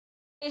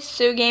It's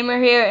Sue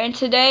Gamer here, and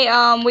today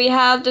we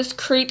have this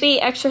creepy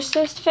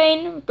exorcist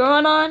thing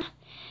going on.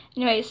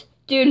 Anyways,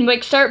 dude,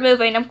 like, start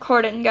moving. I'm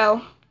recording.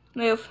 Go,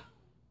 move.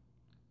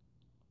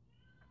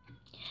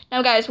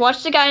 Now, guys,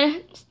 watch the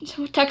guy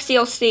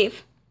Tuxedo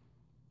Steve.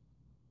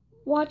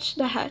 Watch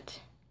the hat.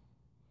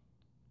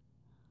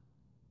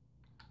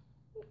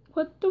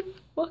 What the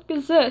fuck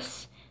is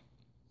this?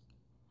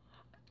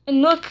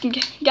 And look,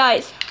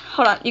 guys,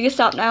 hold on. You can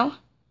stop now.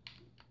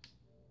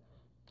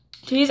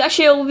 He's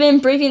actually a living,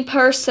 breathing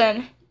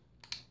person.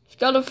 He's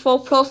got a full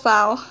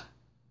profile.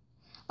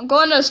 I'm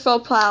going to his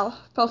full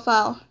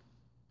profile.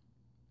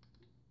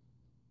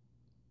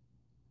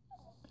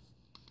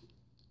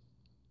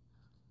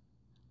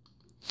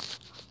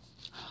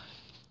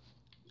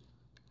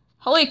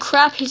 Holy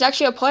crap, he's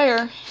actually a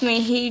player. I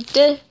mean, he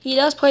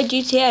does play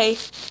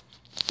GTA.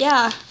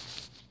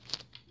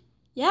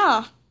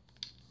 Yeah.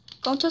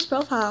 Go to his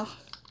profile.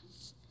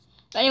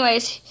 But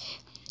anyways,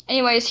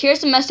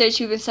 here's the message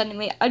you've been sending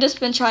me. I've just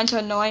been trying to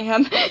annoy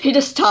him. He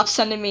just stopped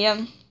sending me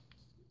him.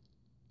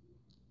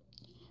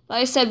 But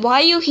I said,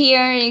 why are you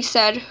here? And he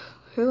said,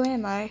 who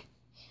am I?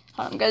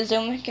 Hold on, I'm gonna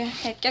zoom.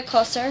 Get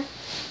closer.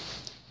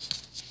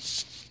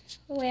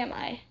 Who am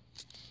I?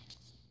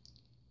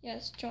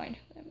 Yes, join.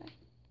 Who am I?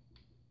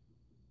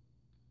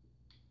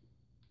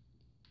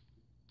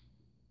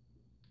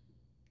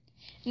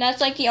 And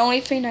that's like the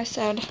only thing I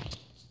said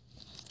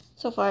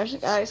so far,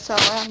 guys. So,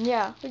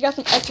 yeah, we got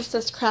some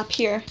exorcist crap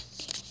here.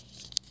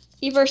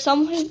 Either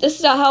this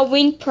is a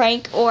Halloween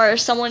prank, or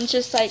someone's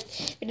just like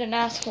being an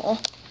asshole.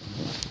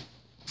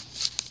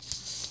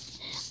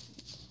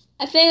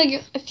 I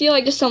feel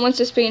like just someone's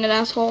just being an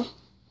asshole.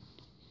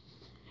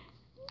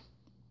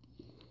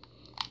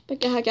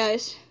 But yeah,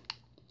 guys.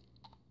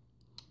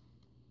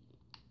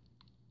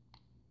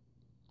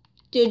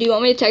 Dude, do you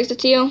want me to text it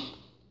to you?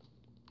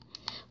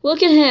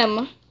 Look at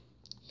him.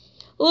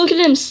 Look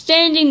at him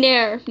standing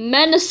there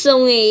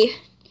menacingly.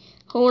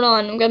 Hold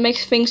on, I'm gonna make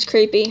things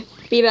creepy.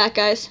 Be back,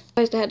 guys.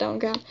 Place the head down on the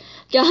ground.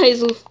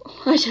 Guys,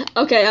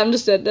 okay,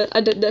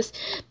 I did this.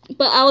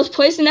 But I was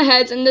placing the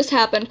heads and this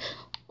happened.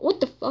 What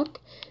the fuck?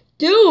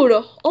 Dude!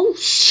 Oh,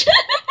 shit!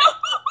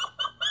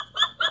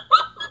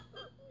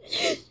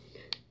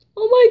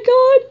 Oh my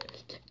god!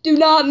 Do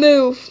not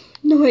move.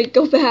 No, wait,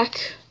 go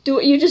back. Do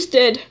what you just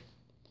did.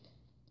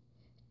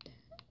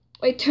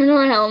 Wait, turn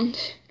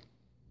around.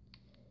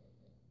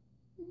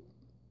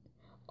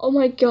 Oh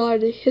my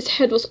god, his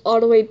head was all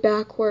the way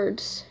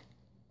backwards.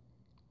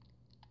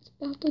 It's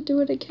about to do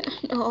it again.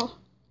 Oh.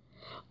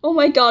 Oh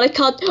my god, I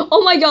caught.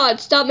 Oh my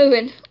god, stop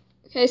moving.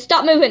 Okay,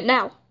 stop moving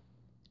now.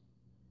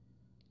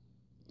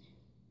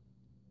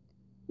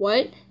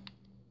 What?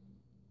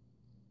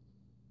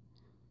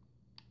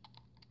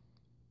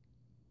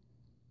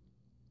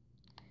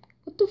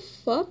 What the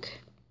fuck?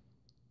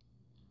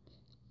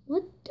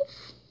 What the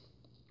f-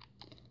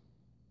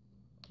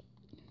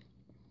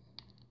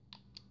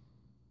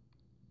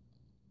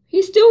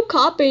 He's still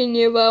copying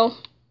you, though.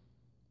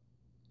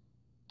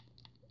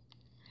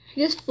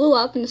 He just flew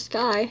up in the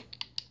sky.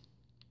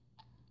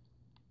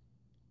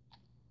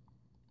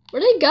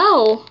 Where'd he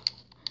go?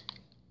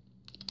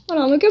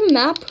 Hold on, look at a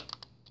map.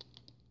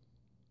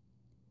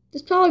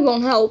 This probably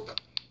won't help.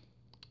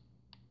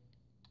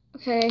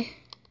 Okay.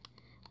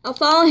 I'll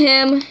follow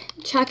him,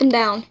 track him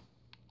down.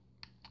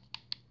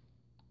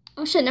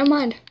 Oh shit, never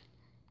mind.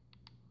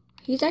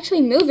 He's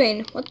actually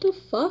moving. What the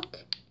fuck?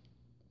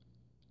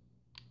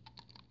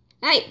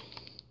 Hey!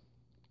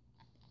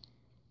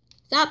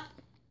 Stop!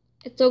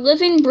 It's a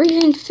living,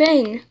 breathing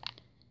thing.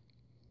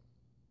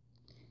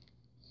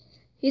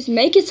 He's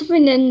making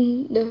something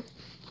in the...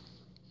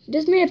 He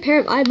just made a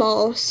pair of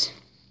eyeballs.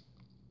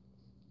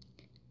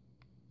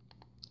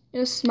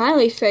 And a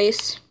smiley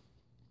face.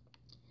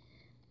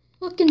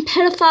 Fucking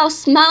pedophile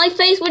smiley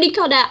face? What do you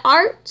call that?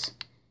 Art?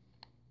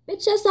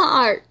 Bitch, that's not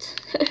art.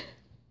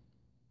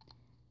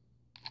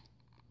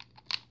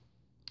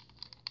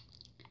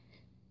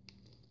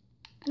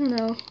 I don't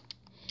know.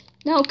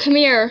 No, come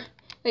here.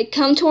 Like,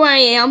 come to where I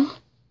am.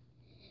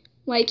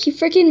 Like, he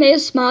freaking made a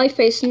smiley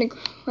face in the,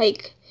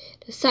 like,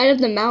 the side of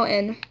the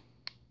mountain.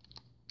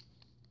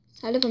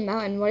 Side of a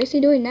mountain. What is he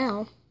doing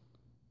now?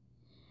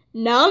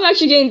 Now I'm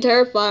actually getting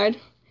terrified.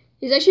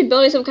 He's actually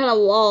building some kind of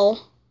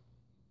wall.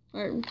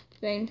 Or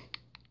thing.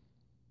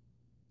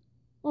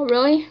 Oh,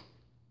 really?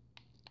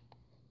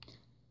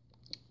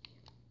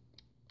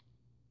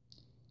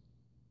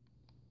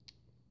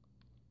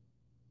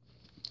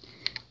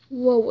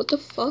 Whoa, what the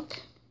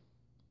fuck?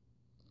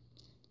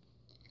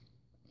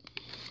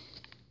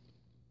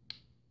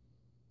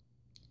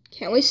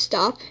 Can't we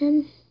stop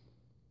him?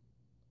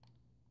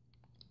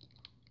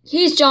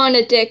 He's John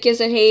a dick,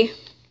 isn't he?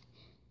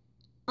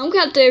 I'm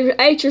gonna have to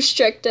age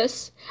restrict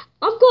this.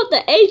 I'm gonna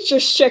have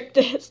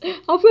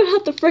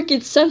to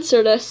freaking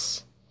censor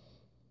this.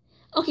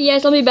 Okay,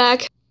 guys, I'll be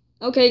back.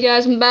 Okay,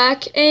 guys, I'm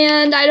back,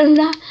 and I don't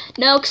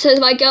know, because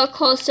if I get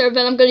closer,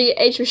 then I'm gonna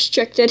get age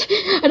restricted.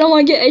 I don't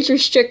want to get age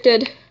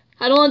restricted.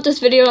 I don't want this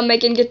video I'm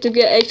making to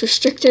get age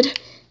restricted.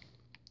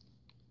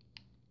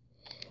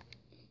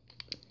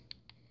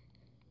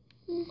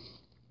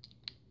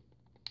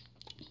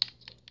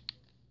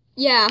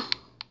 Yeah.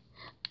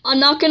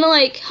 I'm not gonna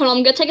hold on,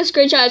 I'm gonna take a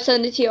screenshot and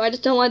send it to you. I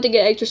just don't want it to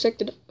get age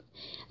restricted.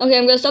 Okay,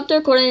 I'm gonna stop the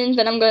recording,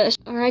 then I'm gonna...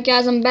 Alright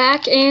guys, I'm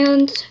back,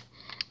 and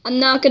I'm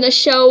not gonna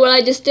show what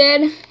I just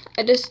did.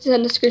 I just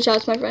sent a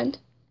screenshot to my friend.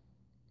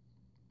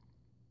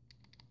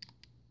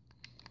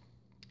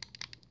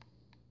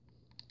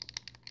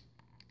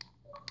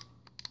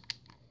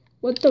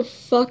 What the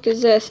fuck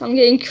is this? I'm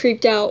getting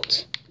creeped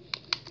out.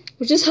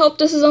 We just hope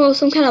this is almost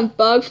some kind of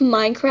bug from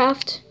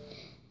Minecraft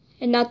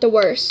and not the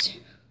worst.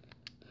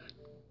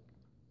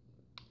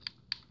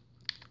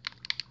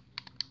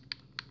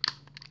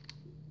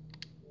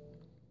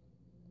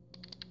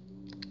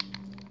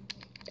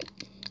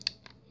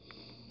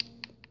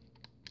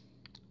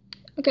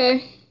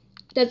 Okay,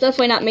 that's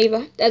definitely not me,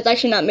 but that's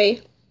actually not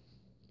me.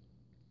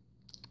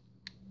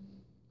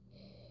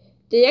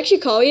 Did he actually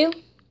call you?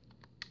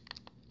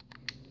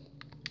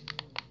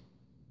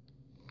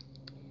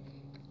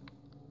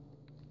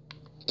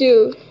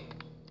 Dude.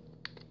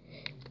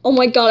 Oh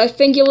my god, I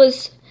think it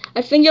was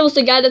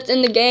the guy that's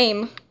in the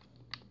game.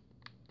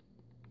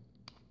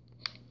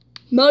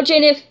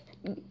 Mojang, if...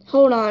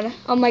 Hold on.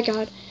 Oh my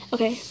god.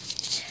 Okay.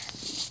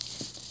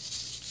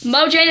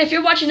 Mojang, if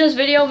you're watching this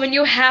video, then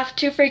you have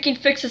to freaking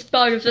fix this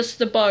bug if this is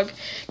the bug.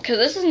 Because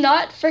this is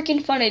not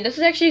freaking funny. This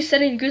is actually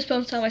sending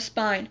goosebumps down my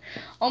spine.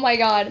 Oh my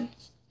god.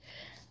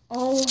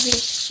 Holy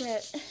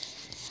shit.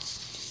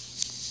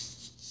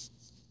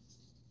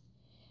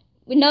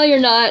 We know you're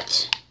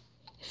not.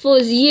 If it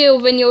was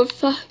you, then you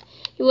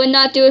would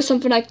not do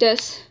something like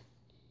this.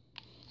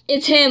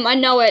 It's him. I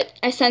know it.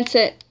 I sense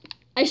it.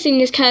 I've seen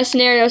these kind of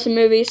scenarios in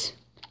movies.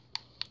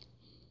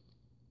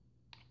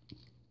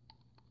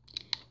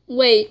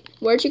 Wait,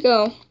 where'd you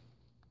go?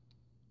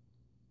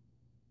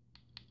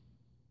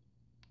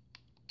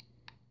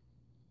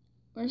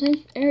 Where's that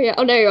area?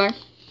 Oh, there you are.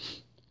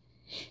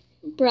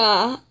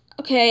 Bruh.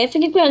 Okay, I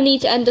think I'm gonna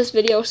need to end this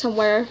video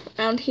somewhere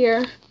around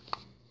here.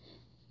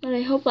 But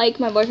I hope, my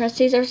boyfriend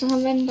sees it or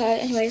something,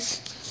 but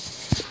anyways.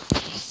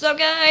 So,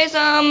 guys,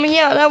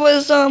 yeah, that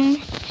was,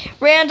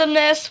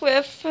 randomness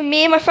with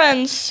me and my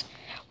friends.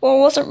 Well,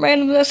 it wasn't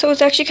randomness, it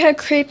was actually kind of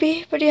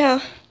creepy, but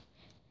yeah.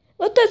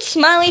 Let that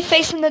smiley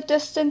face in the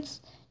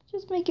distance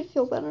just make you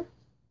feel better.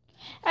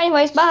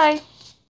 Anyways, bye.